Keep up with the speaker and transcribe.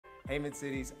Hey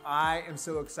Mid-Cities, I am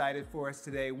so excited for us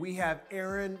today. We have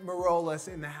Aaron Moroles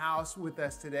in the house with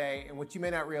us today, and what you may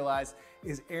not realize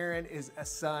is Aaron is a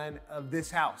son of this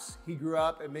house. He grew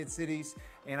up at Mid-Cities,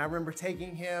 and I remember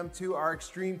taking him to our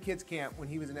Extreme Kids Camp when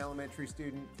he was an elementary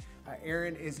student.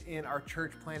 Aaron is in our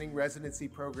church planning residency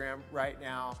program right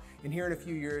now, and here in a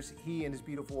few years, he and his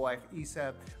beautiful wife,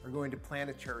 Isa, are going to plant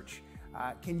a church.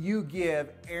 Can you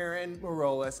give Aaron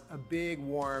Moroles a big,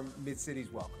 warm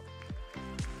Mid-Cities welcome?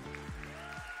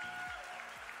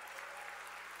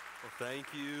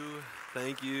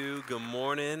 Thank you. Good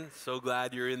morning. So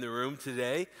glad you're in the room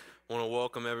today. I want to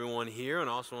welcome everyone here and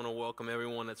also want to welcome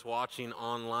everyone that's watching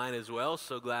online as well.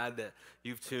 So glad that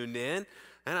you've tuned in.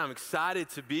 And I'm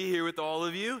excited to be here with all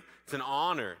of you. It's an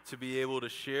honor to be able to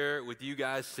share with you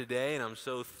guys today, and I'm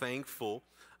so thankful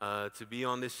to be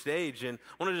on this stage. And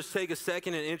I want to just take a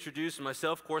second and introduce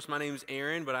myself. Of course, my name is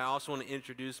Aaron, but I also want to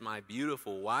introduce my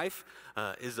beautiful wife,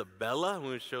 Isabella. I'm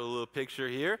going to show a little picture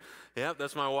here. Yep,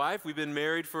 that's my wife. We've been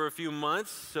married for a few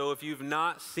months, so if you've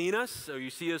not seen us or you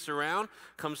see us around,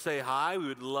 come say hi. We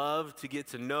would love to get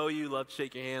to know you, love to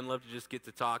shake your hand, love to just get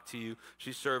to talk to you.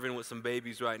 She's serving with some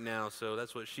babies right now, so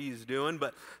that's what she's doing.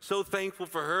 But so thankful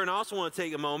for her, and I also want to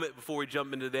take a moment before we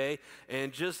jump into today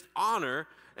and just honor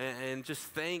and just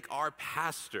thank our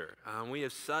pastor. We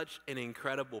have such an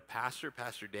incredible pastor,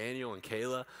 Pastor Daniel and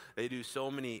Kayla. They do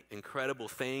so many incredible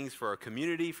things for our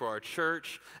community, for our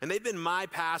church, and they've been my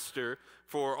pastor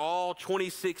for all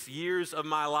 26 years of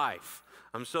my life.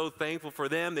 I'm so thankful for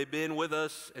them. They've been with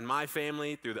us and my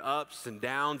family through the ups and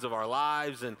downs of our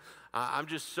lives, and I'm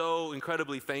just so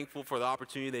incredibly thankful for the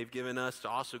opportunity they've given us to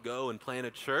also go and plant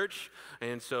a church.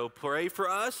 And so pray for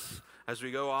us as we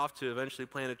go off to eventually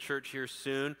plant a church here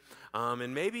soon.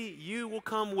 And maybe you will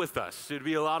come with us. It'd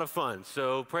be a lot of fun.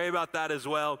 So pray about that as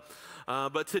well.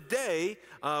 But today,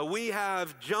 we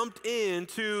have jumped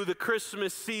into the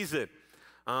Christmas season.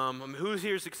 Who's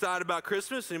here is excited about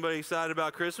Christmas? Anybody excited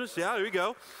about Christmas? Yeah, there we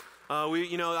go.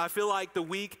 I feel like the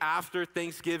week after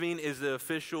Thanksgiving is the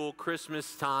official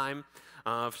Christmas time.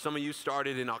 Some of you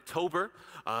started in October,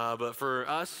 but for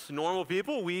us normal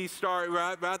people, we start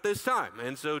right about this time.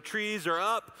 And so trees are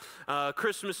up,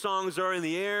 Christmas songs are in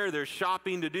the air, there's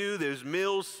shopping to do, there's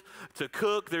meals to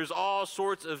cook, there's all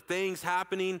sorts of things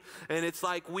happening. And it's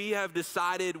like we have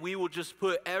decided we will just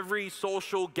put every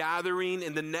social gathering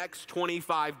in the next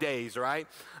 25 days, right?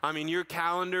 I mean, your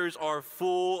calendars are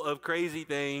full of crazy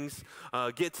things,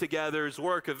 get-togethers,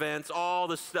 work events, all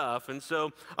the stuff. And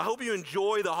so I hope you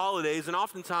enjoy the holidays. And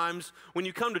oftentimes, when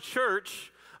you come to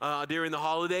church during the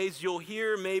holidays, you'll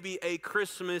hear maybe a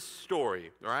Christmas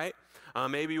story, right?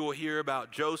 Maybe we'll hear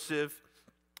about Joseph.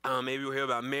 Maybe we'll hear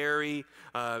about Mary,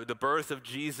 the birth of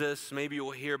Jesus. Maybe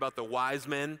we'll hear about the wise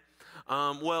men.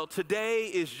 Well, today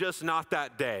is just not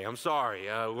that day. I'm sorry.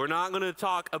 We're not going to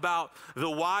talk about the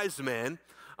wise men.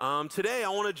 Today, I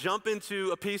want to jump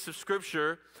into a piece of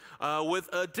scripture with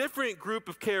a different group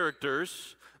of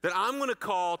characters that I'm going to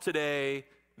call today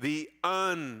the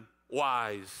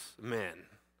unwise men.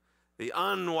 The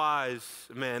unwise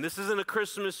men. This isn't a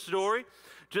Christmas story,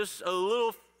 just a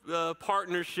little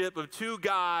partnership of two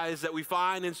guys that we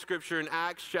find in Scripture in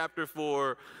Acts chapter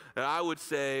 4 that I would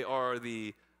say are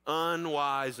the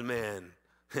unwise men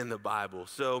in the Bible.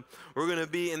 So we're going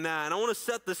to be in that. And I want to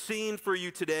set the scene for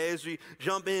you today as we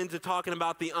jump into talking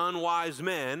about the unwise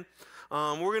men.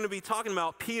 We're going to be talking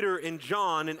about Peter and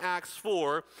John in Acts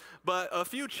 4, but a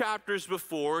few chapters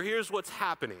before, here's what's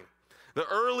happening. The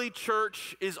early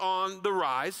church is on the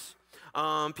rise.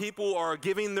 People are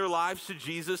giving their lives to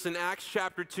Jesus. In Acts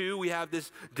chapter 2, we have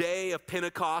this day of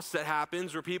Pentecost that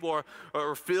happens where people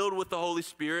are filled with the Holy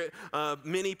Spirit.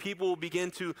 Many people begin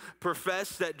to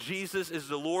profess that Jesus is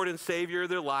the Lord and Savior of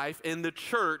their life, and the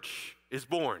church is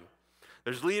born.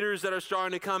 There's leaders that are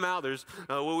starting to come out. There's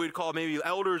what we'd call maybe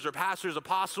elders or pastors,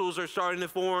 apostles are starting to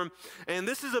form. And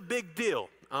this is a big deal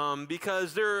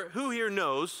because who here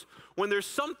knows when there's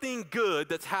something good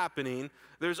that's happening,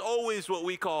 there's always what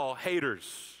we call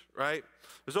haters, right?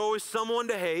 There's always someone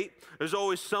to hate. There's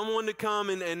always someone to come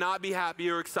and not be happy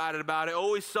or excited about it.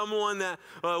 Always someone that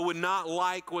would not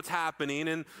like what's happening.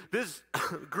 And this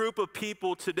group of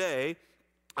people today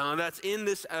that's in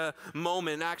this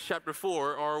moment in Acts chapter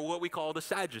 4 are what we call the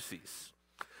Sadducees.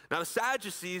 Now, the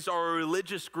Sadducees are a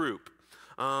religious group.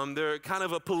 They're kind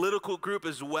of a political group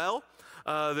as well.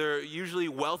 They're usually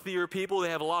wealthier people. They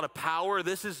have a lot of power.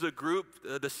 This is the group,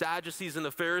 the Sadducees and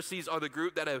the Pharisees are the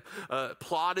group that have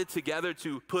plotted together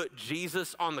to put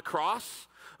Jesus on the cross.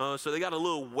 So they got a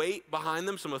little weight behind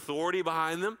them, some authority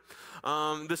behind them.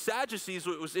 The Sadducees,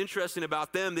 what was interesting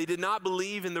about them, they did not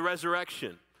believe in the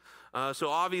resurrection. So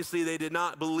obviously they did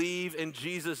not believe in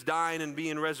Jesus dying and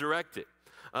being resurrected.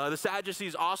 The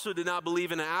Sadducees also did not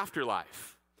believe in an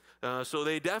afterlife. So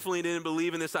they definitely didn't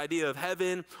believe in this idea of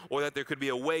heaven or that there could be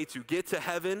a way to get to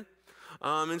heaven.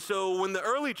 And so when the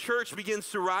early church begins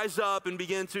to rise up and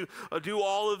begin to do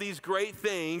all of these great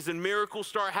things and miracles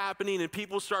start happening and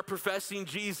people start professing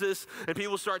Jesus and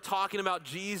people start talking about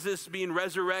Jesus being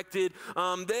resurrected,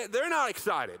 they're not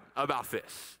excited about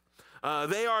this.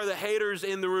 They are the haters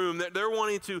in the room. They're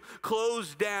wanting to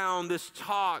close down this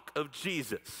talk of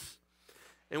Jesus.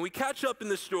 And we catch up in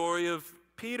the story of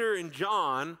Peter and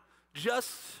John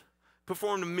just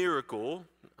performed a miracle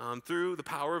through the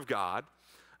power of God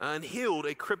and healed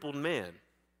a crippled man.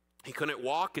 He couldn't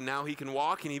walk, and now he can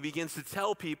walk, and he begins to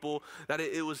tell people that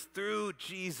it was through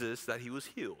Jesus that he was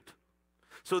healed.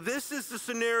 So this is the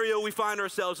scenario we find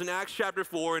ourselves in Acts chapter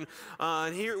 4,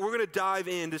 and here we're going to dive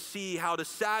in to see how the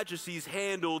Sadducees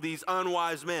handle these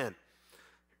unwise men.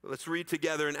 Let's read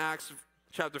together in Acts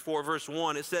chapter 4, verse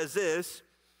 1. It says this,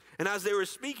 "And as they were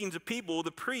speaking to people,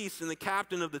 the priests and the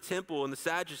captain of the temple and the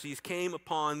Sadducees came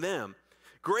upon them,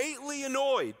 greatly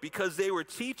annoyed because they were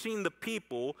teaching the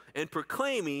people and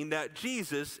proclaiming that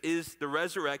Jesus is the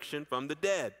resurrection from the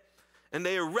dead. And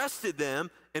they arrested them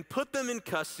and put them in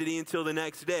custody until the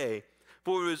next day,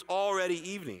 for it was already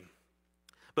evening.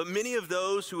 But many of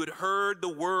those who had heard the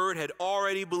word had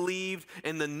already believed,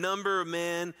 and the number of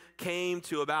men came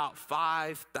to about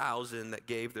 5,000 that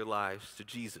gave their lives to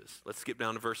Jesus." Let's skip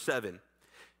down to verse 7.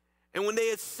 "And when they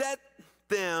had set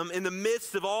them in the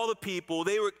midst of all the people,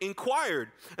 they were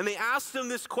inquired, and they asked them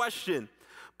this question,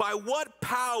 'By what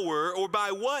power or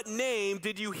by what name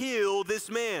did you heal this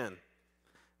man?'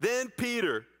 Then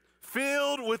Peter,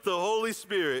 filled with the Holy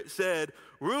Spirit, said,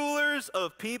 'Rulers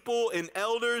of people and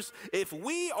elders, if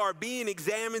we are being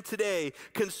examined today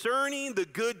concerning the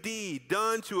good deed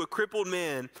done to a crippled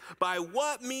man, by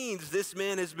what means this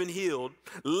man has been healed,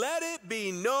 let it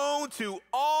be known to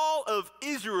all of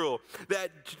Israel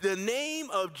that the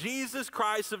name of Jesus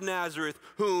Christ of Nazareth,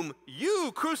 whom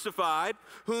you crucified,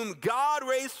 whom God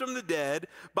raised from the dead,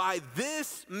 by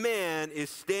this man is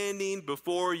standing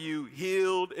before you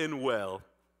healed and well.'"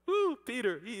 Woo,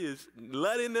 Peter, he is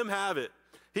letting them have it.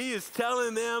 He is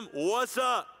telling them what's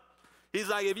up. He's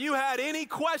like, if you had any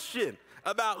question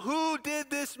about who did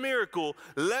this miracle,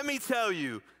 let me tell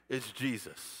you, it's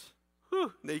Jesus.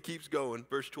 Whew. And he keeps going,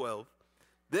 verse 12.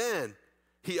 "Then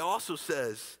he also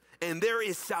says, 'And there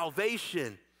is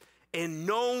salvation in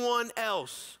no one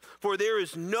else, for there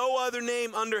is no other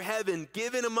name under heaven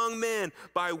given among men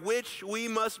by which we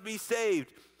must be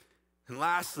saved.' And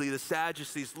lastly, the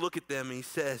Sadducees look at them and he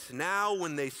says, 'Now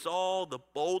when they saw the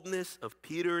boldness of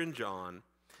Peter and John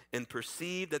and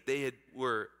perceived that they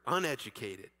were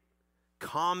uneducated,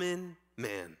 common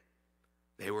men,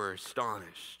 they were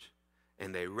astonished,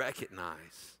 and they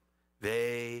recognized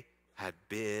they had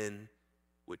been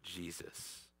with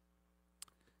Jesus.'"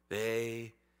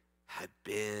 They had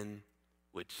been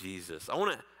with Jesus. I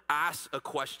want to ask a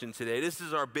question today. This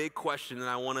is our big question that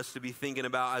I want us to be thinking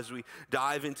about as we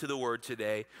dive into the word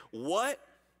today. What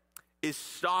is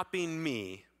stopping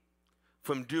me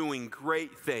from doing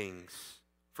great things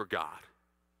for God?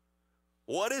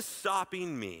 What is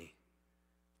stopping me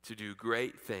to do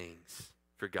great things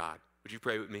for God? Would you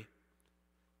pray with me?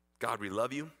 God, we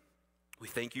love you. We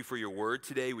thank you for your word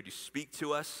today. Would you speak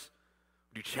to us?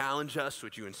 Would you challenge us?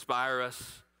 Would you inspire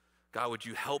us? God, would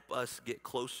you help us get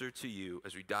closer to you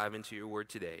as we dive into your word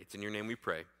today? It's in your name we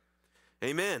pray.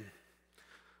 Amen.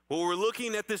 Well, we're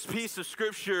looking at this piece of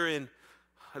scripture, and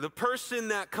the person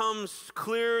that comes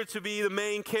clear to be the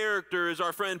main character is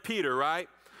our friend Peter, right?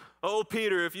 Oh,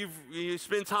 Peter, if you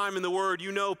spend time in the word,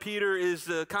 you know Peter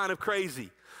is kind of crazy.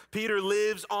 Peter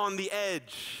lives on the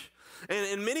edge. And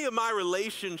in many of my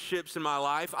relationships in my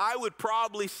life, I would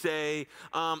probably say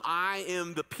I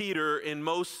am the Peter in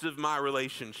most of my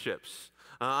relationships.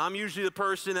 I'm usually the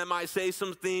person that might say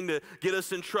something to get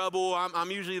us in trouble.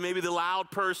 I'm usually maybe the loud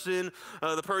person,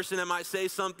 the person that might say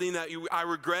something that I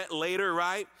regret later,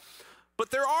 right?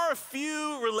 But there are a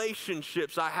few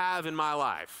relationships I have in my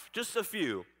life, just a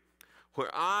few, where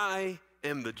I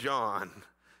am the John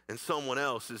and someone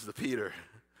else is the Peter.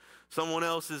 Someone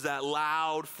else is that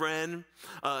loud friend.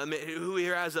 Who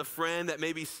here has a friend that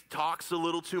maybe talks a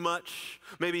little too much?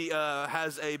 Maybe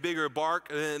has a bigger bark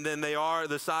than they are,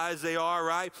 the size they are,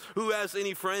 right? Who has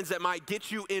any friends that might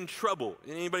get you in trouble?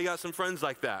 Anybody got some friends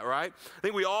like that, right? I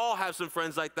think we all have some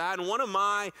friends like that. And one of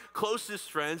my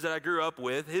closest friends that I grew up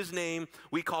with, his name,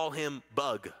 we call him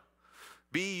Bug.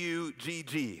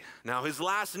 B-U-G-G. Now, his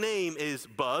last name is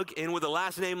Bug, and with a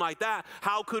last name like that,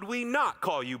 how could we not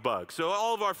call you Bug? So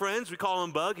all of our friends, we call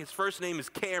him Bug. His first name is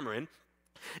Cameron,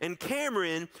 and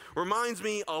Cameron reminds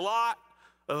me a lot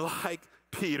of like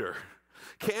Peter.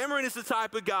 Cameron is the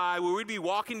type of guy where we'd be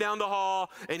walking down the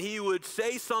hall, and he would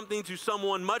say something to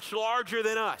someone much larger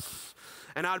than us.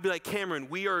 And I'd be like, Cameron,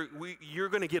 you're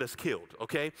going to get us killed,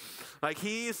 okay? Like,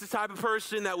 he is the type of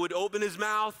person that would open his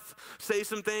mouth, say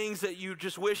some things that you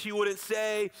just wish he wouldn't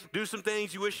say, do some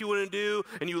things you wish he wouldn't do,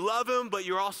 and you love him, but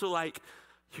you're also like,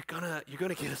 you're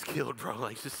gonna get us killed, bro.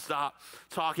 Like, just stop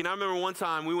talking. I remember one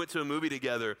time we went to a movie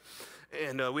together,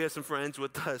 and we had some friends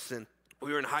with us, and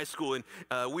we were in high school, and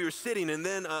we were sitting, and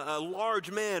then a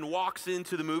large man walks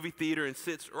into the movie theater and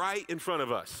sits right in front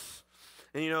of us.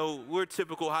 And, you know, we're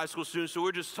typical high school students, so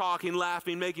we're just talking,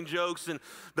 laughing, making jokes. And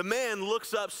the man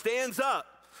looks up, stands up,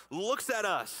 looks at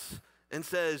us, and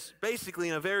says, basically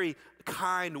in a very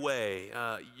kind way,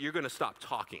 you're going to stop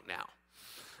talking now.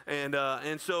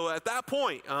 And so at that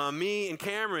point, me and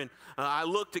Cameron, I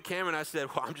looked at Cameron, I said,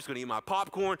 well, I'm just going to eat my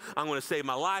popcorn. I'm going to save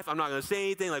my life. I'm not going to say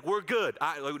anything. Like, we're good.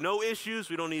 Like, no issues.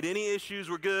 We don't need any issues.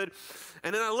 We're good.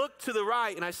 And then I look to the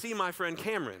right, and I see my friend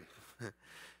Cameron.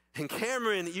 And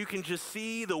Cameron, you can just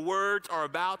see the words are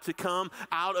about to come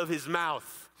out of his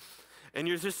mouth. And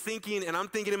you're just thinking, and I'm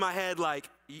thinking in my head, like,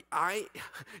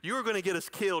 you were going to get us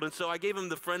killed. And so I gave him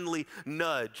the friendly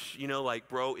nudge, you know, like,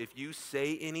 bro, if you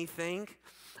say anything,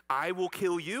 I will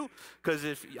kill you, because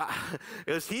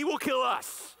he will kill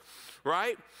us,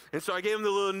 right? And so I gave him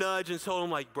the little nudge and told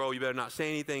him, like, bro, you better not say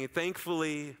anything. And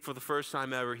thankfully, for the first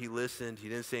time ever, he listened. He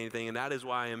didn't say anything, and that is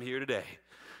why I am here today.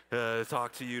 To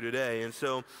talk to you today. And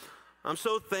so I'm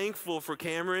so thankful for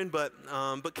Cameron, but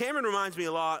Cameron reminds me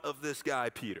a lot of this guy,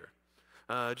 Peter.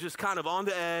 Just kind of on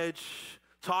the edge,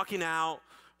 talking out,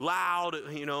 loud,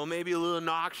 you know, maybe a little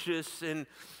noxious. And,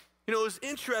 you know, it was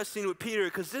interesting with Peter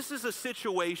because this is a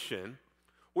situation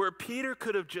where Peter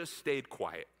could have just stayed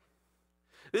quiet.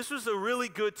 This was a really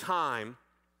good time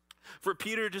for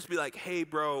Peter to just be like, hey,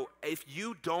 bro, if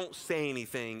you don't say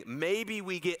anything, maybe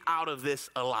we get out of this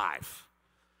alive.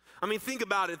 I mean, think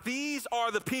about it. These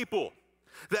are the people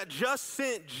that just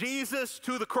sent Jesus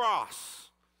to the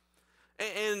cross.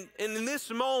 And in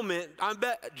this moment, I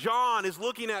bet John is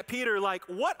looking at Peter like,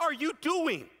 what are you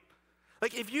doing?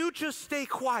 Like, if you just stay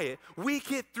quiet, we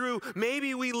get through,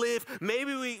 maybe we live,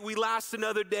 maybe we last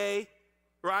another day,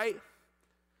 right?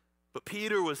 But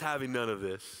Peter was having none of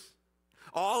this.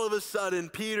 All of a sudden,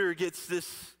 Peter gets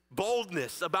this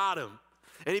boldness about him.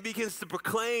 And he begins to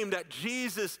proclaim that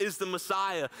Jesus is the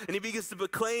Messiah. And he begins to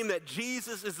proclaim that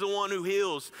Jesus is the one who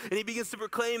heals. And he begins to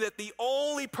proclaim that the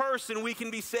only person we can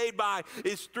be saved by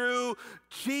is through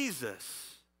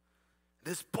Jesus.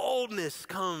 This boldness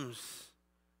comes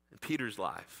in Peter's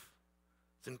life.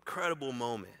 It's an incredible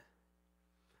moment.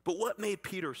 But what made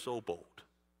Peter so bold?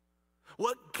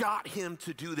 What got him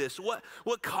to do this?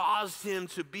 What caused him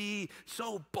to be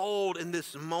so bold in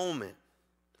this moment?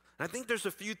 I think there's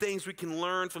a few things we can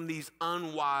learn from these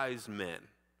unwise men.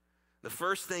 The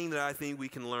first thing that I think we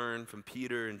can learn from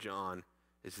Peter and John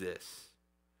is this,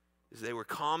 is they were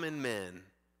common men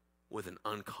with an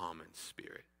uncommon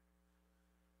spirit.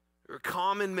 They were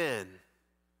common men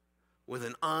with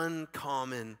an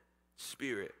uncommon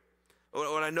spirit.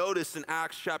 What I noticed in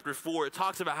Acts chapter 4, it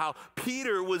talks about how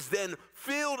Peter was then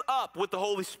filled up with the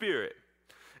Holy Spirit.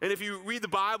 And if you read the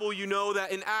Bible, you know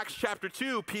that in Acts chapter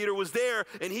 2, Peter was there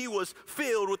and he was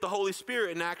filled with the Holy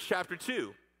Spirit in Acts chapter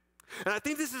 2. And I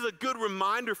think this is a good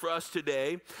reminder for us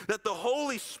today that the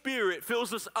Holy Spirit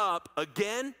fills us up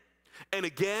again and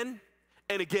again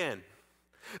and again.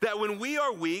 That when we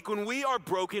are weak, when we are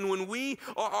broken, when we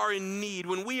are in need,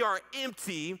 when we are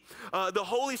empty, the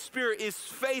Holy Spirit is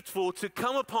faithful to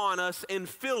come upon us and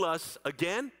fill us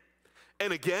again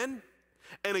and again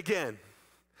and again.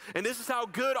 And this is how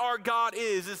good our God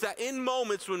is that in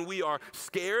moments when we are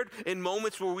scared, in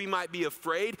moments where we might be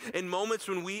afraid, in moments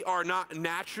when we are not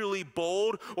naturally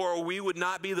bold or we would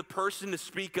not be the person to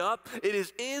speak up, it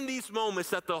is in these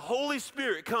moments that the Holy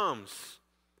Spirit comes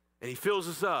and he fills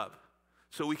us up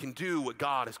so we can do what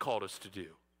God has called us to do.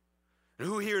 And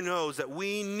who here knows that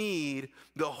we need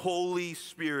the Holy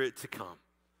Spirit to come?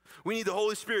 We need the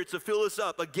Holy Spirit to fill us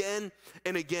up again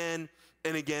and again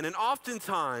and again. And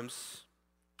oftentimes,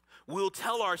 we'll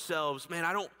tell ourselves, man,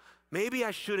 maybe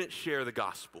I shouldn't share the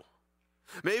gospel.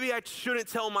 Maybe I shouldn't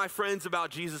tell my friends about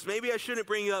Jesus. Maybe I shouldn't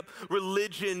bring up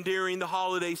religion during the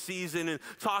holiday season and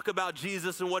talk about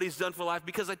Jesus and what he's done for life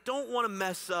because I don't want to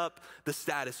mess up the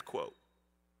status quo.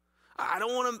 I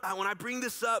don't want to, when I bring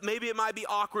this up, maybe it might be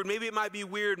awkward, maybe it might be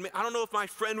weird. I don't know if my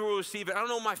friend will receive it. I don't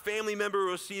know if my family member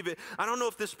will receive it. I don't know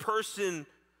if this person,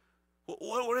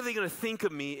 what are they going to think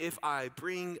of me if I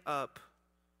bring up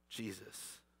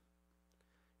Jesus?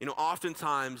 You know,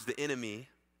 oftentimes the enemy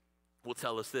will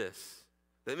tell us this.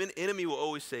 The enemy will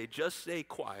always say, just stay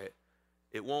quiet.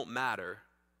 It won't matter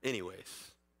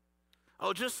anyways.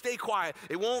 Oh, just stay quiet.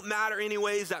 It won't matter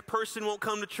anyways. That person won't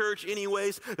come to church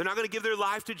anyways. They're not going to give their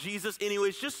life to Jesus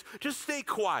anyways. Just stay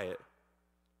quiet.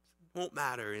 It won't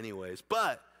matter anyways.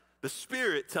 But the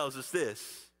Spirit tells us this.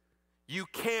 You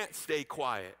can't stay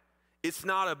quiet. It's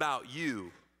not about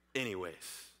you anyways.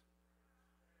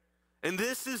 And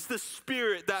this is the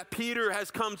spirit that Peter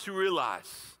has come to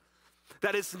realize.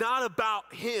 That it's not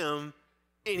about him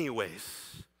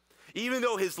anyways. Even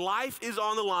though his life is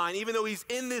on the line, even though he's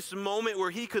in this moment where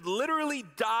he could literally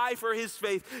die for his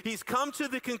faith, he's come to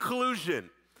the conclusion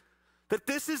that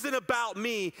this isn't about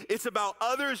me, it's about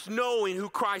others knowing who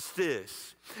Christ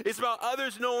is. It's about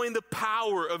others knowing the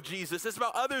power of Jesus. It's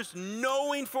about others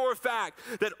knowing for a fact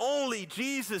that only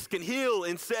Jesus can heal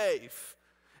and save.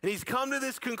 And he's come to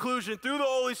this conclusion through the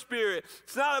Holy Spirit.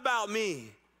 It's not about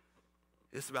me,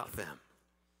 it's about them.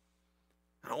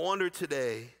 And I wonder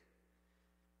today,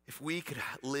 if we could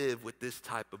live with this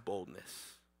type of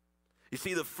boldness. You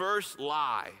see, the first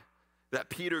lie that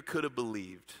Peter could have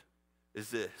believed is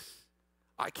this.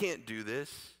 I can't do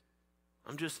this.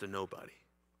 I'm just a nobody.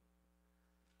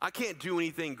 I can't do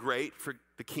anything great for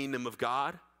the kingdom of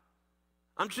God.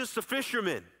 I'm just a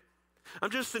fisherman. I'm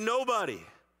just a nobody.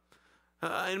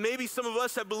 And maybe some of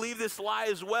us have believed this lie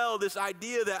as well, this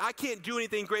idea that I can't do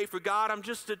anything great for God. I'm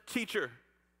just a teacher.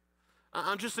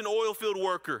 I'm just an oil field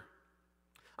worker.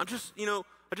 I'm just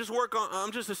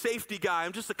a safety guy.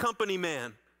 I'm just a company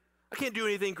man. I can't do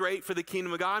anything great for the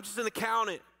kingdom of God. I'm just an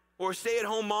accountant or a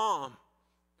stay-at-home mom.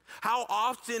 How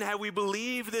often have we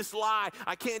believed this lie?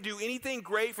 I can't do anything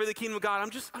great for the kingdom of God.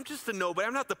 I'm just a nobody.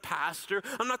 I'm not the pastor.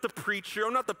 I'm not the preacher.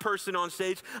 I'm not the person on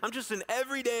stage. I'm just an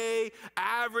everyday,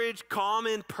 average,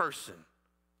 common person.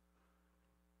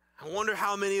 I wonder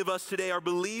how many of us today are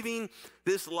believing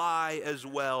this lie as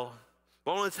well.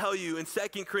 But I want to tell you in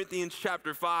 2 Corinthians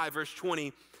chapter 5, verse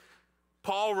 20,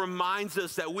 Paul reminds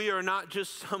us that we are not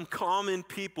just some common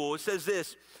people. It says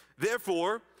this,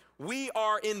 therefore, we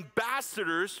are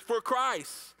ambassadors for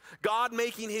Christ, God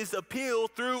making his appeal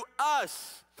through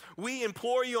us. We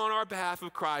implore you on our behalf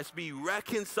of Christ, be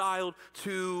reconciled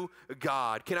to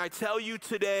God. Can I tell you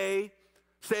today,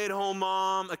 stay-at-home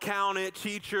mom, accountant,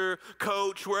 teacher,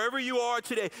 coach, wherever you are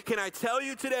today, can I tell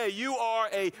you today, you are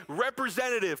a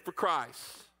representative for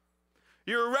Christ.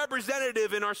 You're a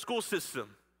representative in our school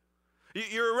system.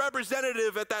 You're a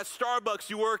representative at that Starbucks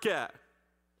you work at.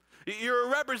 You're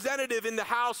a representative in the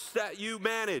house that you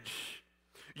manage.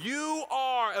 You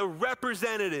are a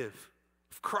representative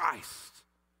of Christ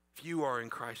if you are in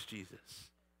Christ Jesus.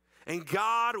 And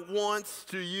God wants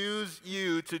to use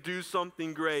you to do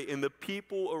something great in the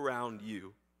people around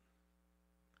you.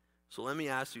 So let me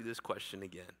ask you this question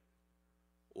again.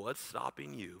 What's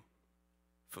stopping you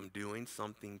from doing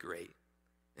something great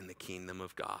in the kingdom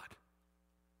of God?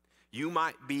 You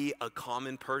might be a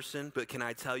common person, but can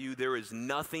I tell you there is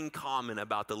nothing common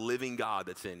about the living God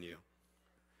that's in you.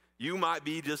 You might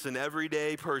be just an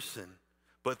everyday person,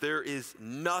 but there is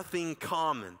nothing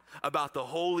common about the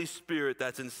Holy Spirit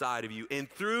that's inside of you. And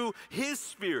through his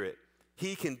Spirit,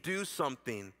 he can do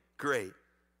something great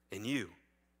in you.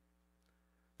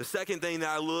 The second thing that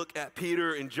I look at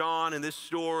Peter and John in this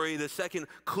story, the second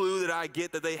clue that I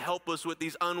get that they help us with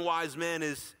these unwise men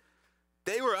is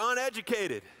they were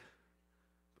uneducated.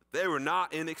 They were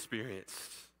not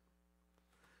inexperienced.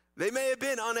 They may have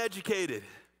been uneducated.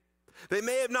 They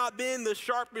may have not been the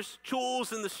sharpest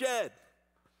tools in the shed.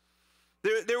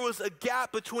 There was a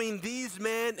gap between these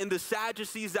men and the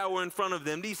Sadducees that were in front of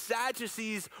them. These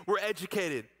Sadducees were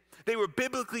educated. They were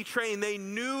biblically trained. They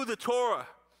knew the Torah.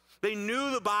 They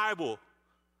knew the Bible.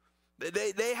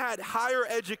 They had higher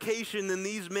education than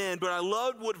these men, but I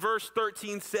loved what verse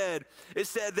 13 said. It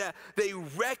said that they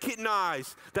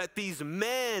recognized that these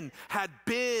men had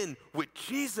been with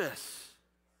Jesus.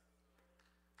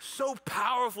 So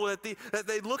powerful that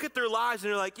they look at their lives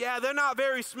and they're like, yeah, they're not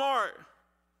very smart,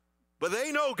 but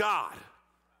they know God.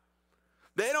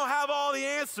 They don't have all the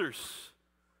answers,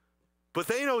 but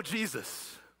they know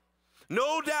Jesus.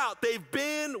 No doubt they've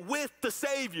been with the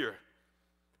Savior.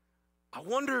 I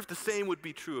wonder if the same would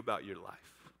be true about your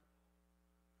life.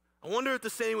 I wonder if the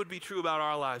same would be true about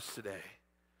our lives today.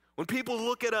 When people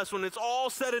look at us, when it's all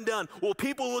said and done, will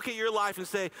people look at your life and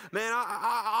say, man,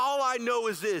 all I know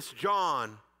is this,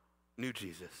 John knew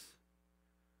Jesus.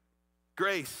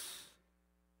 Grace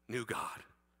knew God.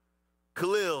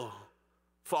 Khalil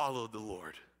followed the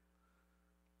Lord.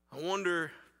 I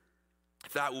wonder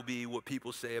if that will be what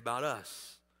people say about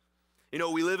us. You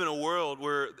know, we live in a world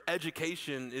where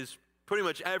education is pretty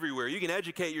much everywhere. You can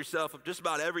educate yourself of just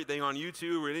about everything on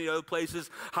YouTube or any other places.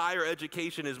 Higher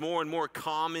education is more and more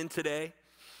common today.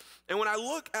 And when I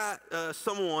look at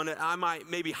someone that I might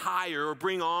maybe hire or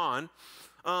bring on,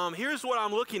 here's what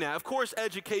I'm looking at. Of course,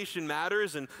 education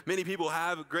matters, and many people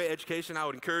have a great education. I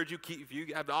would encourage you, if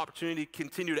you have the opportunity to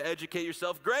continue to educate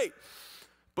yourself, great.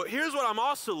 But here's what I'm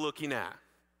also looking at.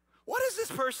 What has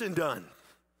this person done?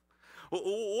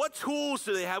 What tools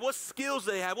do they have? What skills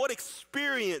do they have? What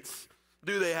experience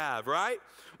do they have, right?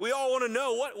 We all want to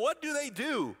know, what do they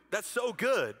do that's so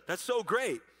good, that's so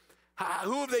great?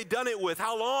 Who have they done it with?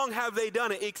 How long have they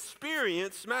done it?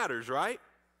 Experience matters, right?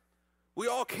 We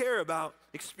all care about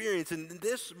experience. And in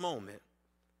this moment,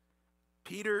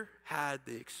 Peter had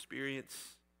the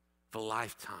experience of a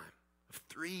lifetime, of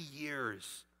 3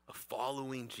 years of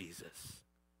following Jesus.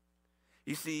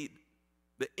 You see,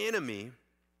 the enemy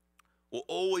will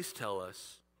always tell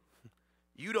us,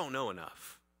 you don't know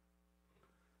enough.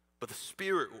 But the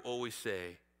Spirit will always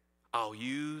say, I'll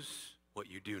use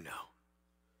what you do know.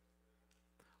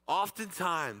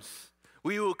 Oftentimes,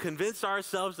 we will convince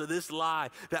ourselves of this lie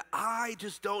that I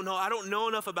just don't know. I don't know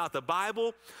enough about the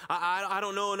Bible. I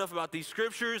don't know enough about these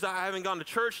scriptures. I haven't gone to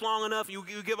church long enough. You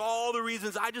give all the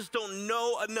reasons. I just don't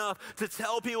know enough to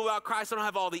tell people about Christ. I don't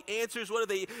have all the answers. What are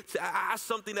they to ask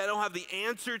something that I don't have the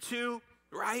answer to,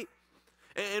 right?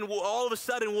 And all of a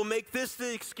sudden, we'll make this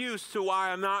the excuse to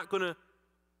why I'm not going to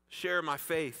share my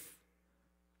faith.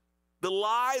 The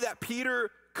lie that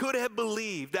Peter could have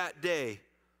believed that day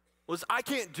was, I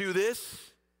can't do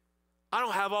this. I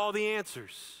don't have all the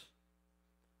answers.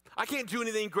 I can't do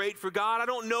anything great for God. I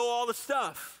don't know all the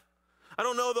stuff. I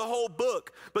don't know the whole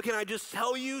book. But can I just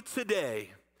tell you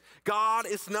today, God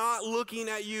is not looking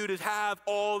at you to have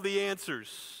all the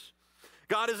answers.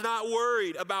 God is not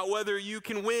worried about whether you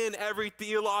can win every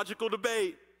theological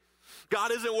debate.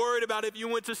 God isn't worried about if you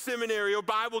went to seminary or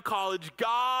Bible college.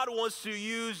 God wants to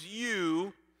use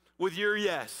you with your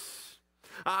yes.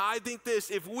 I think this,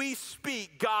 if we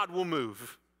speak, God will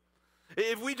move.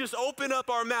 If we just open up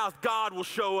our mouth, God will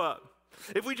show up.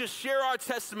 If we just share our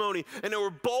testimony and we're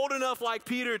bold enough like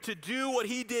Peter to do what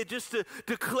he did, just to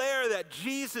declare that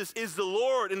Jesus is the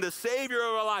Lord and the Savior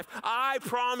of our life, I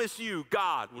promise you,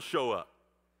 God will show up,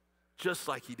 just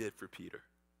like he did for Peter.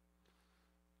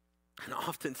 And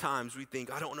oftentimes we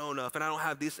think, I don't know enough, and I don't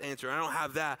have this answer, I don't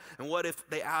have that, and what if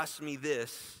they ask me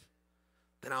this?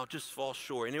 Then I'll just fall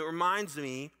short. And it reminds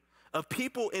me of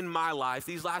people in my life,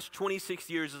 these last 26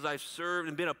 years as I've served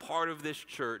and been a part of this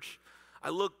church.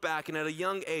 I look back, and at a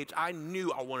young age, I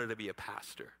knew I wanted to be a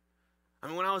pastor. I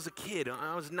mean, when I was a kid, when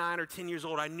I was 9 or 10 years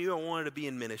old, I knew I wanted to be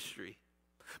in ministry.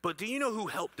 But do you know who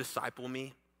helped disciple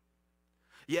me?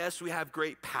 Yes, we have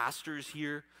great pastors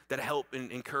here that help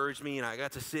and encourage me, and I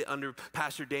got to sit under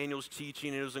Pastor Daniel's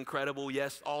teaching, and it was incredible,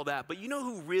 yes, all that. But you know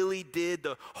who really did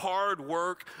the hard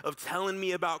work of telling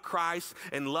me about Christ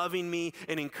and loving me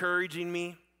and encouraging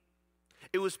me?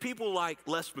 It was people like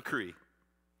Les McCree,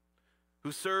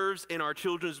 who serves in our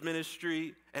children's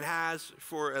ministry and has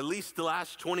for at least the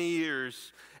last 20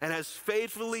 years and has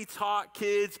faithfully taught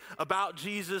kids about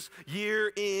Jesus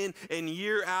year in and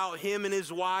year out, him and his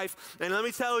wife. And let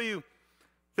me tell you,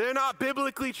 they're not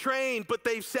biblically trained, but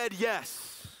they've said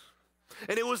yes.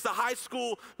 And it was the high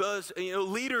school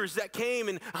leaders that came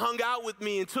and hung out with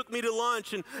me and took me to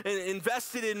lunch and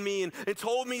invested in me and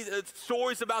told me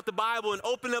stories about the Bible and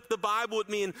opened up the Bible with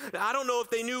me. And I don't know if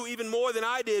they knew even more than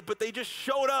I did, but they just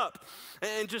showed up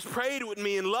and just prayed with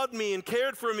me and loved me and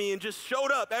cared for me and just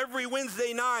showed up every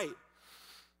Wednesday night.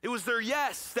 It was their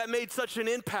yes that made such an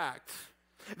impact.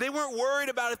 They weren't worried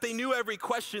about if they knew every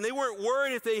question. They weren't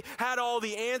worried if they had all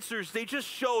the answers. They just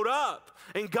showed up,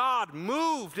 and God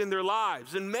moved in their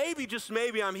lives. And maybe, just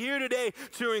maybe, I'm here today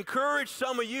to encourage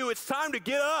some of you. It's time to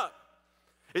get up.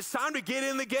 It's time to get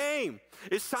in the game.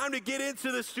 It's time to get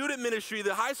into the student ministry,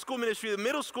 the high school ministry, the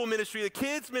middle school ministry, the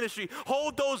kids ministry.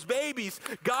 Hold those babies.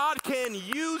 God can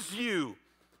use you,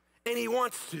 and he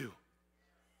wants to.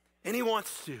 And he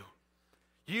wants to.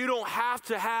 You don't have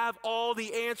to have all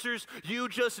the answers. You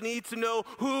just need to know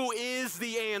who is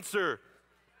the answer.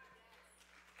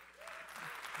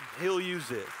 He'll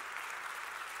use it.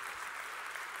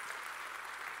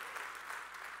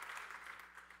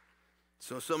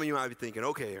 So some of you might be thinking,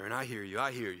 okay, Aaron, I hear you.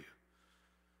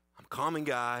 I'm a common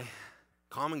guy,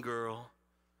 common girl.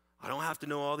 I don't have to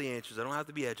know all the answers. I don't have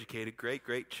to be educated.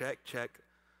 Great, check.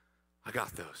 I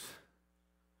got those.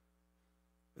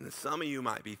 And then some of you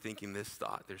might be thinking this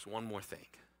thought, there's one more thing.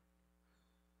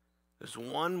 There's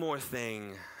one more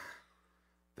thing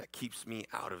that keeps me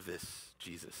out of this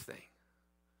Jesus thing.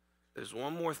 There's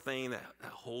one more thing that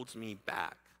holds me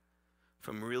back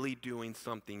from really doing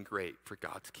something great for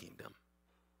God's kingdom.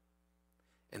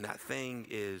 And that thing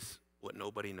is what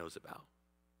nobody knows about.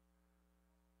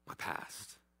 My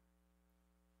past.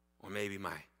 Or maybe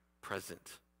my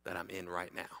present that I'm in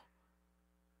right now.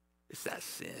 It's that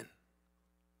sin.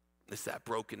 It's that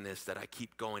brokenness that I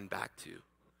keep going back to.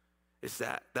 It's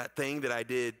that thing that I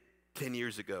did 10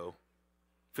 years ago,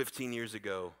 15 years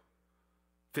ago,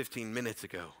 15 minutes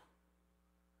ago,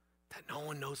 that no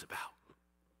one knows about.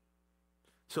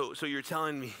 So you're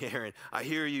telling me, Aaron, I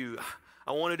hear you.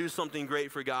 I want to do something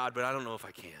great for God, but I don't know if I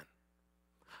can.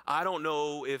 I don't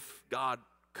know if God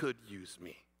could use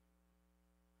me.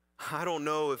 I don't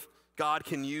know if God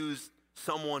can use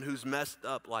someone who's messed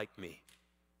up like me.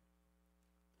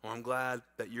 Well, I'm glad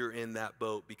that you're in that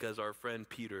boat because our friend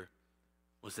Peter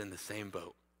was in the same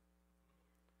boat.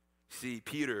 See,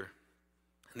 Peter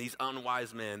and these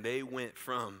unwise men, they went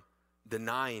from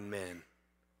denying men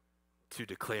to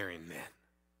declaring men.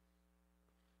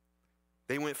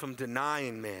 They went from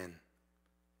denying men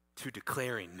to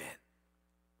declaring men.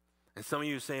 And some of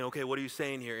you are saying, okay, what are you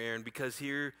saying here, Aaron? Because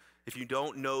here, if you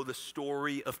don't know the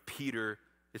story of Peter,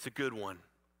 it's a good one.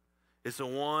 It's the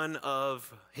one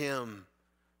of him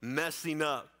messing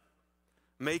up,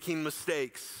 making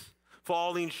mistakes,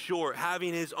 falling short,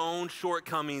 having his own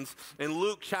shortcomings. In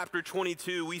Luke chapter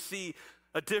 22, we see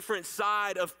a different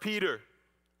side of Peter.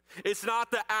 It's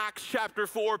not the Acts chapter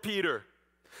 4 Peter.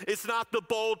 It's not the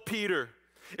bold Peter.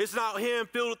 It's not him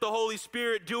filled with the Holy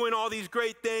Spirit doing all these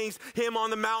great things, him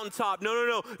on the mountaintop.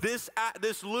 No.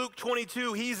 This Luke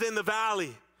 22, he's in the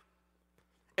valley.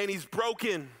 And he's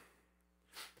broken.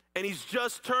 And he's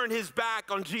just turned his back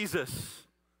on Jesus.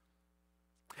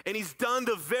 And he's done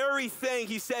the very thing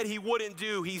he said he wouldn't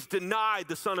do. He's denied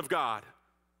the Son of God.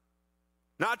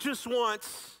 Not just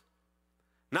once,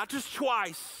 not just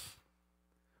twice,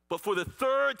 but for the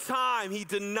third time, he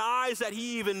denies that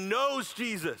he even knows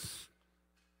Jesus.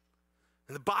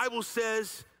 And the Bible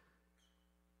says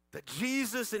that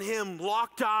Jesus and him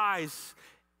locked eyes,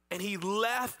 and he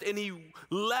left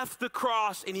the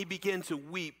cross, and he began to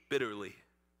weep bitterly.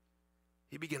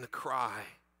 He began to cry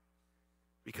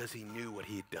because he knew what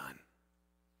he had done.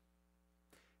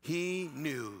 He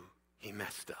knew he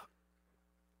messed up.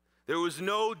 There was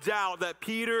no doubt that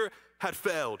Peter had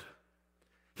failed.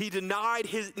 He denied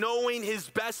knowing his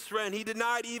best friend. He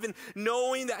denied even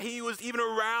knowing that he was even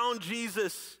around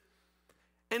Jesus.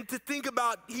 And to think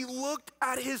about, he looked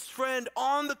at his friend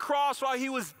on the cross while he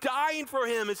was dying for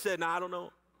him and said, I don't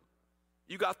know.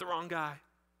 You got the wrong guy.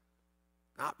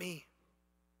 Not me.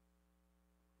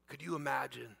 Could you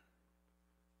imagine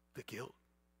the guilt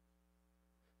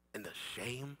and the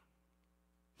shame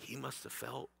he must have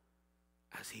felt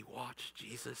as he watched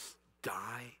Jesus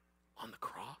die on the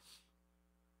cross?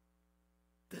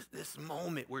 This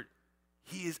moment where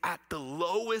he is at the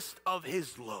lowest of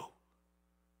his low.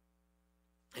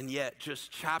 And yet,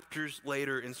 just chapters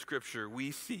later in Scripture,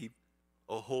 we see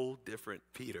a whole different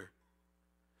Peter.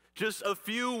 Just a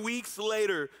few weeks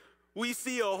later, we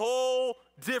see a whole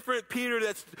different Peter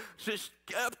that's just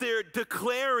up there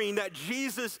declaring that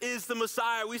Jesus is the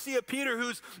Messiah. We see a Peter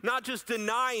who's not just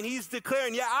denying, he's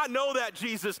declaring, yeah, I know that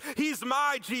Jesus. He's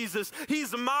my Jesus.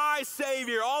 He's my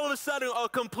Savior. All of a sudden, a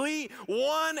complete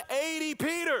 180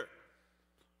 Peter.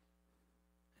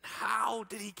 How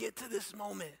did he get to this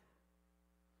moment?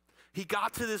 He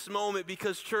got to this moment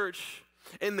because, church,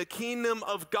 in the kingdom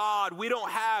of God, we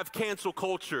don't have cancel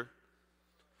culture.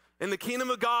 In the kingdom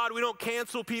of God, we don't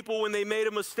cancel people when they made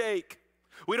a mistake.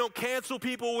 We don't cancel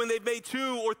people when they've made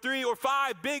 2 or 3 or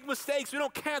 5 big mistakes. We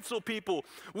don't cancel people.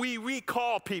 We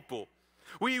recall people.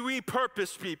 We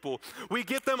repurpose people. We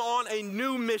get them on a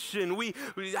new mission. We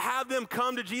have them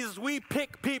come to Jesus. We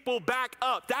pick people back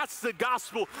up. That's the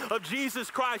gospel of Jesus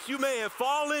Christ. You may have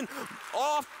fallen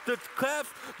off the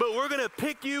cliff, but we're going to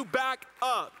pick you back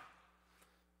up.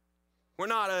 We're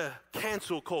not a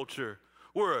cancel culture.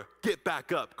 We're a get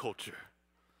back up culture.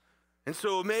 And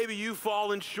so maybe you've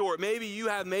fallen short. Maybe you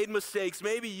have made mistakes.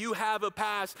 Maybe you have a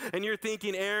past and you're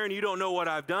thinking, Aaron, you don't know what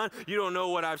I've done. You don't know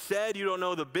what I've said. You don't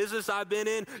know the business I've been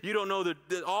in. You don't know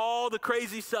all the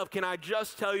crazy stuff. Can I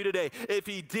just tell you today, if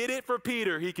he did it for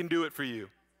Peter, he can do it for you.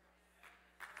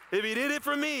 If he did it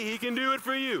for me, he can do it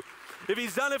for you. If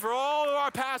he's done it for all of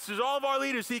our pastors, all of our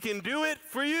leaders, he can do it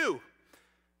for you.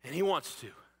 And he wants to.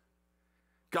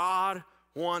 God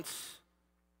wants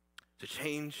to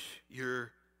change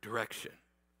your direction.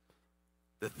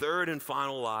 The third and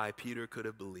final lie Peter could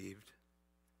have believed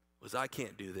was, I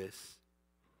can't do this.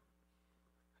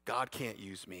 God can't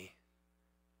use me.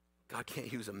 God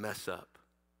can't use a mess up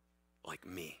like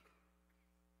me.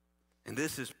 And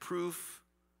this is proof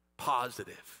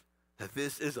positive that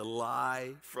this is a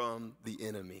lie from the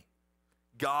enemy.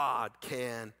 God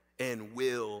can and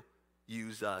will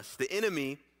use us. The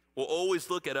enemy will always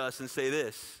look at us and say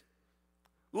this: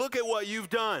 look at what you've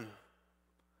done.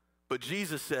 But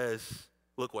Jesus says,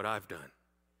 look what I've done.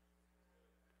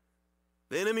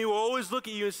 The enemy will always look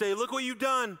at you and say, look what you've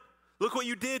done. Look what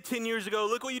you did 10 years ago.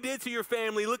 Look what you did to your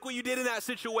family. Look what you did in that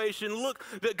situation. Look,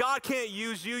 that God can't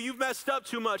use you. You've messed up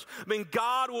too much. I mean,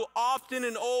 God will often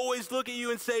and always look at you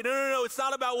and say, no, it's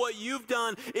not about what you've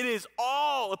done. It is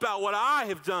all about what I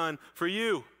have done for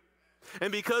you.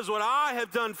 And because what I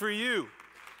have done for you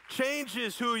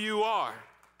changes who you are,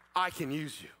 I can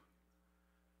use you.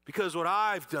 Because what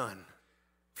I've done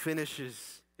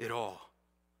finishes it all.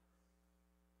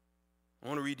 I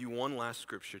want to read you one last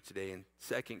scripture today in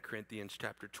 2 Corinthians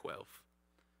chapter 12.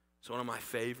 It's one of my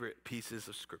favorite pieces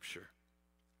of scripture.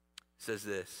 It says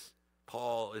this: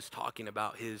 Paul is talking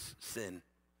about his sin.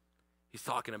 He's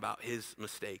talking about his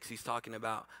mistakes. He's talking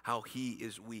about how he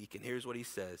is weak. And here's what he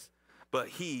says: but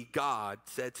he, God,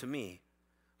 said to me,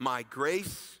 my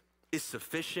grace is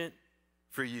sufficient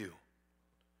for you.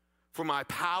 For my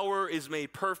power is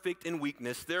made perfect in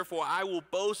weakness. Therefore, I will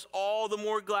boast all the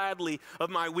more gladly of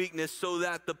my weakness, so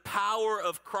that the power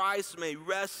of Christ may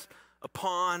rest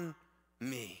upon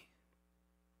me.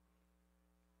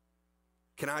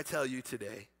 Can I tell you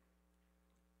today,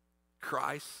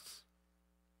 Christ's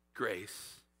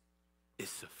grace is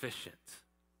sufficient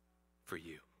for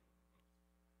you.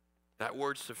 That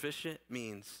word sufficient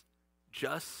means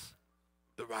just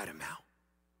the right amount.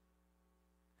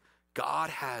 God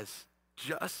has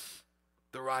just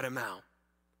the right amount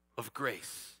of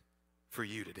grace for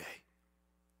you today.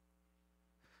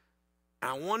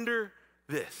 And I wonder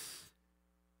this: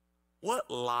 what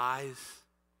lies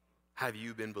have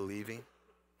you been believing?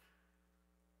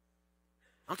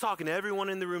 I'm talking to everyone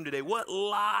in the room today. What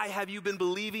lie have you been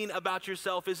believing about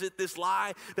yourself? Is it this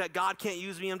lie that God can't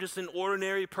use me? I'm just an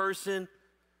ordinary person.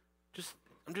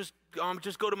 I'm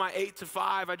just go to my 8 to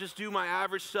 5. I just do my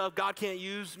average stuff. God can't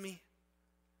use me.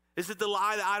 Is it the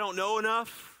lie that I don't know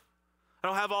enough? I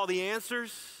don't have all the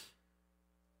answers?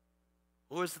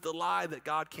 Or is it the lie that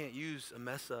God can't use a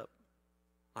mess up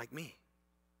like me?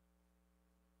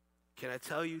 Can I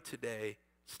tell you today,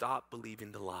 stop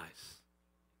believing the lies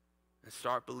and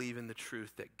start believing the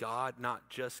truth that God not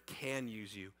just can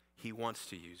use you, he wants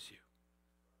to use you.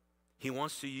 He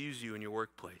wants to use you in your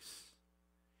workplace.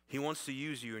 He wants to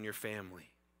use you in your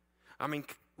family. I mean,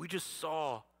 we just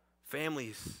saw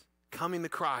families coming to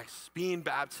Christ, being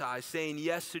baptized, saying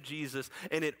yes to Jesus,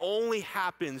 and it only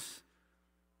happens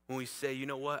when we say, you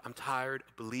know what, I'm tired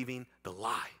of believing the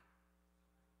lie.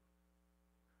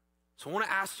 So I want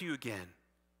to ask you again,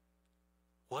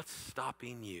 what's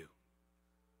stopping you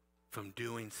from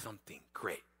doing something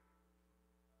great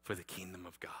for the kingdom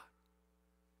of God?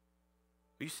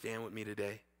 Will you stand with me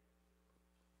today?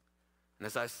 And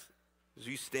as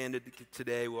you stand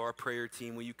today with our prayer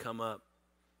team, will you come up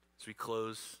as we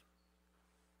close?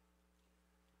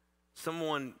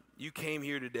 Someone, you came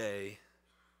here today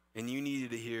and you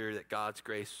needed to hear that God's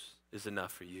grace is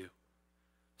enough for you.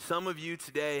 Some of you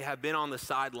today have been on the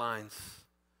sidelines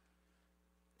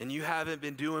and you haven't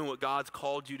been doing what God's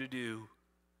called you to do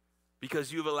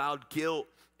because you've allowed guilt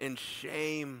and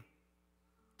shame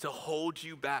to hold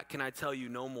you back. Can I tell you,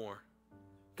 no more.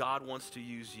 God wants to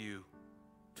use you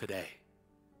today.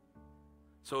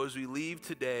 So as we leave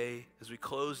today, as we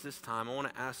close this time, I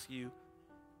want to ask you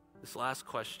this last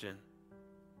question.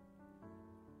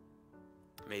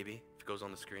 Maybe, if it goes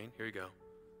on the screen, here you go.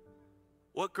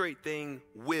 What great thing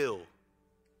will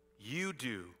you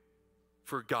do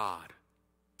for God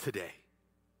today?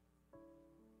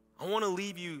 I want to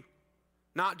leave you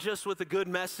not just with a good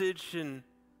message and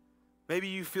maybe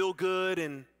you feel good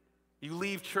and you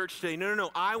leave church today. No.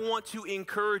 I want to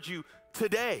encourage you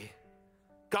today.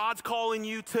 God's calling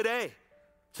you today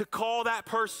to call that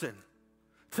person.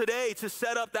 Today to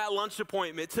set up that lunch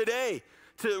appointment. Today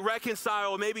to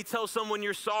reconcile, or maybe tell someone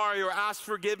you're sorry, or ask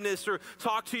forgiveness, or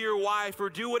talk to your wife, or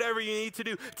do whatever you need to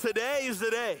do. Today is the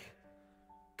day.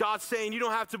 God's saying you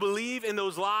don't have to believe in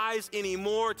those lies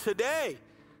anymore. Today,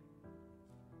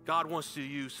 God wants to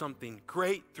use something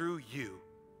great through you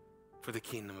for the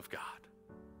kingdom of God.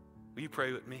 Will you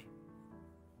pray with me?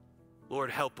 Lord,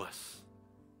 help us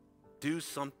do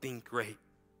something great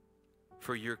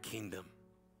for your kingdom.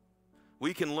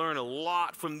 We can learn a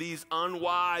lot from these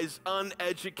unwise,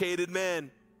 uneducated men.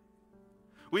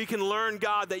 We can learn,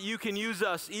 God, that you can use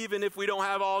us even if we don't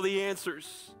have all the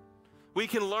answers. We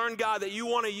can learn, God, that you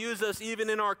want to use us even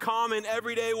in our common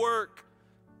everyday work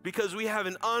because we have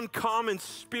an uncommon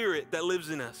spirit that lives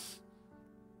in us.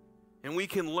 And we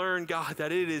can learn, God,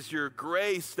 that it is your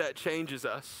grace that changes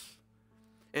us.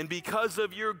 And because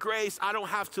of your grace, I don't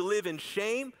have to live in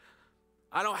shame.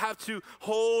 I don't have to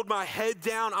hold my head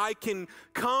down. I can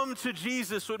come to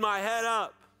Jesus with my head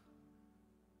up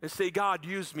and say, God,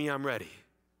 use me, I'm ready.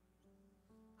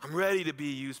 I'm ready to be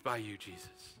used by you, Jesus.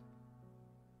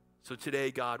 So today,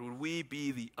 God, would we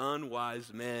be the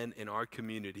unwise men in our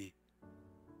community?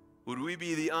 Would we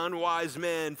be the unwise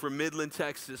men for Midland,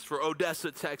 Texas, for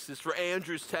Odessa, Texas, for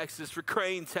Andrews, Texas, for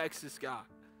Crane, Texas, God,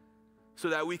 so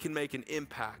that we can make an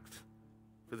impact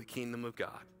for the kingdom of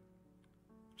God.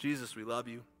 Jesus, we love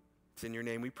you. It's in your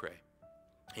name we pray.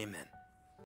 Amen.